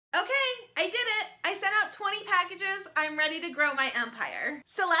Okay, I did it. I sent out 20 packages. I'm ready to grow my empire.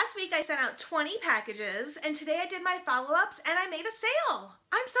 So last week I sent out 20 packages and today I did my follow-ups and I made a sale.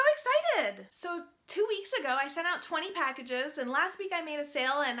 I'm so excited. So 2 weeks ago I sent out 20 packages and last week I made a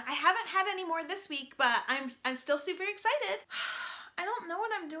sale and I haven't had any more this week, but I'm still super excited. I don't know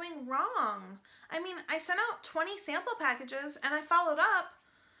what I'm doing wrong. I mean, I sent out 20 sample packages and I followed up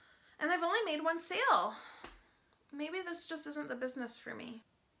and I've only made one sale. Maybe this just isn't the business for me.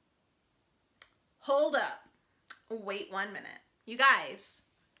 Hold up. Wait 1 minute. You guys,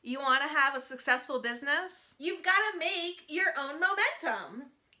 you want to have a successful business? You've got to make your own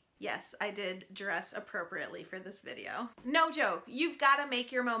momentum. Yes, I did dress appropriately for this video. No joke, you've got to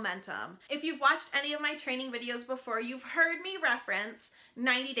make your momentum. If you've watched any of my training videos before, you've heard me reference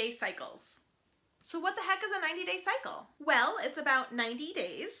 90-day cycles. So what the heck is a 90-day cycle? Well, it's about 90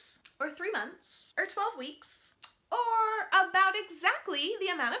 days, or 3 months, or 12 weeks, or about exactly the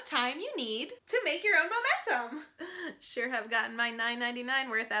amount of time you need to make your own momentum. Sure have gotten my $9.99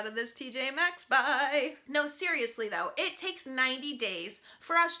 worth out of this TJ Maxx buy. No, seriously though, it takes 90 days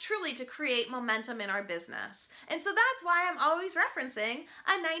for us truly to create momentum in our business. And so that's why I'm always referencing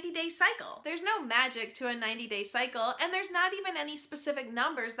a 90-day cycle. There's no magic to a 90-day cycle, and there's not even any specific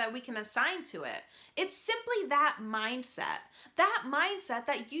numbers that we can assign to it. It's simply that mindset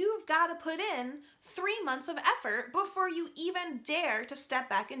that you've got to put in 3 months of effort before you even dare to step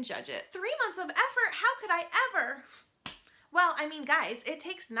back and judge it. 3 months of effort? How could I ever? Well, I mean, guys, it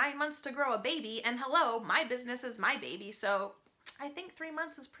takes 9 months to grow a baby, and hello, my business is my baby, so I think 3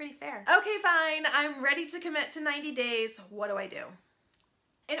 months is pretty fair. Okay, fine, I'm ready to commit to 90 days. What do I do?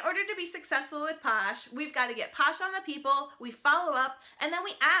 In order to be successful with Posh, we've got to get Posh on the people, we follow up, and then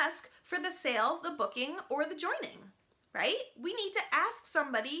we ask for the sale, the booking, or the joining. Right? We need to ask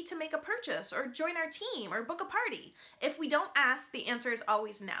somebody to make a purchase or join our team or book a party. If we don't ask, the answer is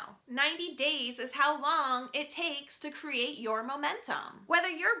always no. 90 days is how long it takes to create your momentum. Whether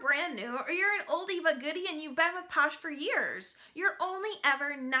you're brand new or you're an oldie but goodie and you've been with Posh for years, you're only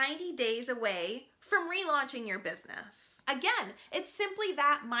ever 90 days away from relaunching your business. Again, it's simply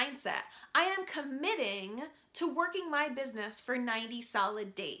that mindset. I am committing to working my business for 90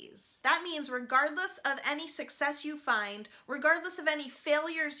 solid days. That means regardless of any success you find, regardless of any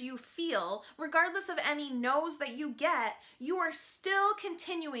failures you feel, regardless of any no's that you get, you are still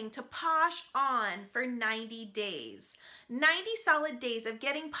continuing to Posh on for 90 days. 90 solid days of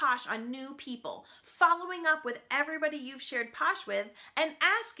getting Posh on new people, following up with everybody you've shared Posh with, and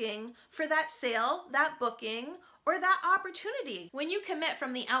asking for that sale, that booking, or that opportunity. When you commit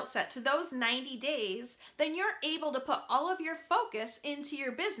from the outset to those 90 days, then you're able to put all of your focus into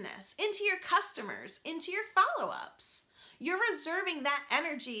your business, into your customers, into your follow-ups. You're reserving that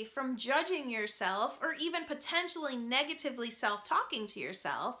energy from judging yourself or even potentially negatively self-talking to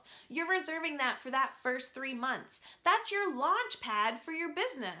yourself. You're reserving that for that first 3 months. That's your launch pad for your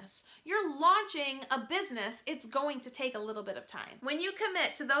business. You're launching a business. It's going to take a little bit of time. When you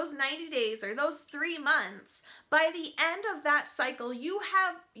commit to those 90 days or those 3 months, by the end of that cycle, you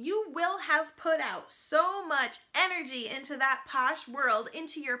will have put out so much energy into that Posh world,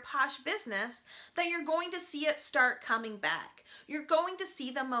 into your Posh business, that you're going to see it start coming back. You're going to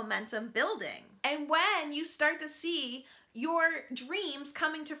see the momentum building. And when you start to see your dreams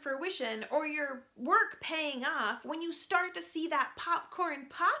coming to fruition or your work paying off, when you start to see that popcorn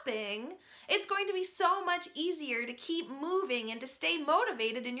popping, it's going to be so much easier to keep moving and to stay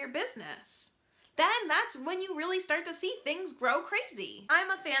motivated in your business. Then that's when you really start to see things grow crazy.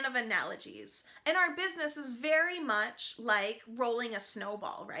 I'm a fan of analogies, and our business is very much like rolling a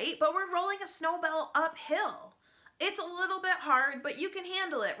snowball, right? But we're rolling a snowball uphill. It's a little bit hard, but you can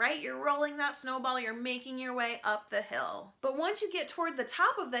handle it, right? You're rolling that snowball, you're making your way up the hill. But once you get toward the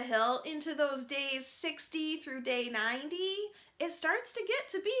top of the hill, into those days 60 through day 90, it starts to get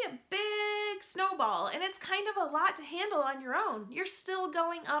to be a big snowball, and it's kind of a lot to handle on your own. You're still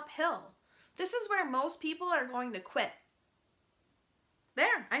going uphill. This is where most people are going to quit.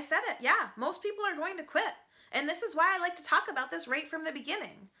 There, I said it. Yeah, most people are going to quit. And this is why I like to talk about this right from the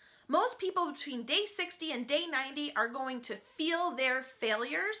beginning. Most people between day 60 and day 90 are going to feel their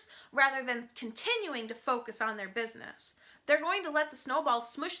failures rather than continuing to focus on their business. They're going to let the snowball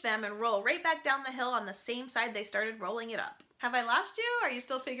smush them and roll right back down the hill on the same side they started rolling it up. Have I lost you? Are you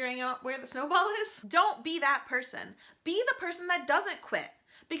still figuring out where the snowball is? Don't be that person. Be the person that doesn't quit.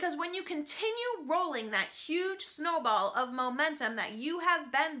 Because when you continue rolling that huge snowball of momentum that you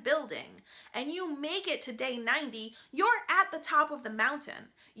have been building and you make it to day 90, you're at the top of the mountain.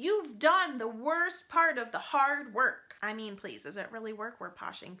 You've done the worst part of the hard work. I mean, please, is it really work? We're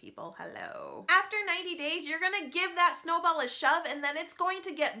poshing people. Hello. After 90 days, you're going to give that snowball a shove, and then it's going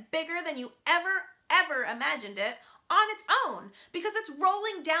to get bigger than you ever imagined it on its own, because it's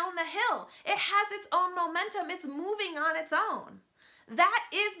rolling down the hill. It has its own momentum. It's moving on its own. That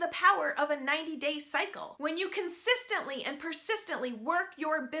is the power of a 90-day cycle. When you consistently and persistently work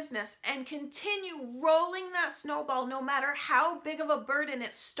your business and continue rolling that snowball, no matter how big of a burden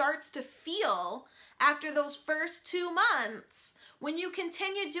it starts to feel after those first 2 months, when you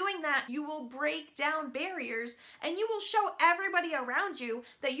continue doing that, you will break down barriers and you will show everybody around you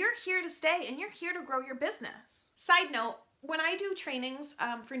that you're here to stay and you're here to grow your business. Side note, when I do trainings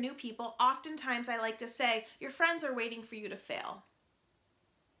for new people, oftentimes I like to say, your friends are waiting for you to fail.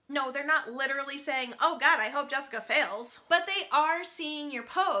 No, they're not literally saying, oh God, I hope Jessica fails. But they are seeing your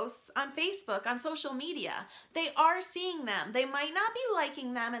posts on Facebook, on social media. They are seeing them. They might not be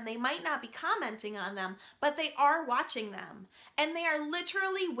liking them and they might not be commenting on them, but they are watching them. And they are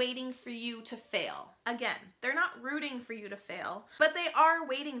literally waiting for you to fail. Again, they're not rooting for you to fail, but they are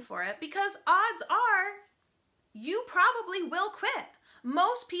waiting for it, because odds are you probably will quit.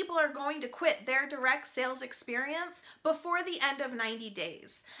 Most people are going to quit their direct sales experience before the end of 90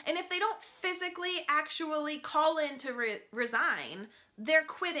 days. And if they don't physically actually call in to resign, they're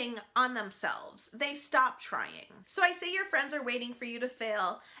quitting on themselves. They stop trying. So I say your friends are waiting for you to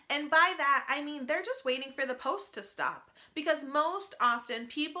fail. And by that, I mean they're just waiting for the post to stop. Because most often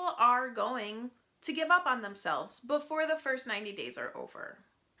people are going to give up on themselves before the first 90 days are over.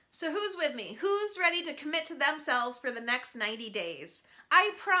 So who's with me? Who's ready to commit to themselves for the next 90 days?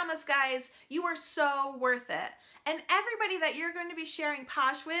 I promise, guys, you are so worth it. And everybody that you're going to be sharing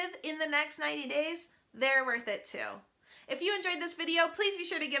Posh with in the next 90 days, they're worth it too. If you enjoyed this video, please be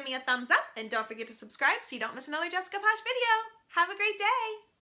sure to give me a thumbs up and don't forget to subscribe so you don't miss another Jessica Posh video. Have a great day.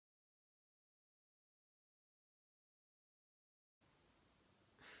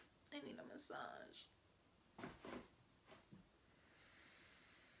 I need a massage.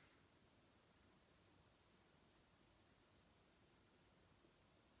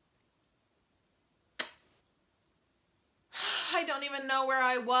 I don't even know where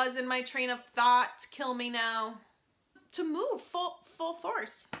I was in my train of thought. Kill me now. To move full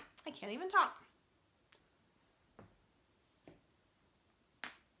force. I can't even talk.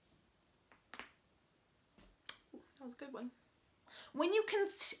 Ooh, that was a good one. When you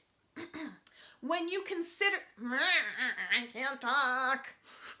consider I can't talk.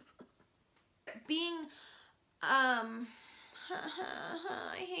 Being I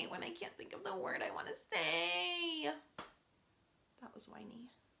hate when I can't think of the word I want to say. That was whiny.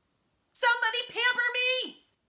 Somebody pamper me!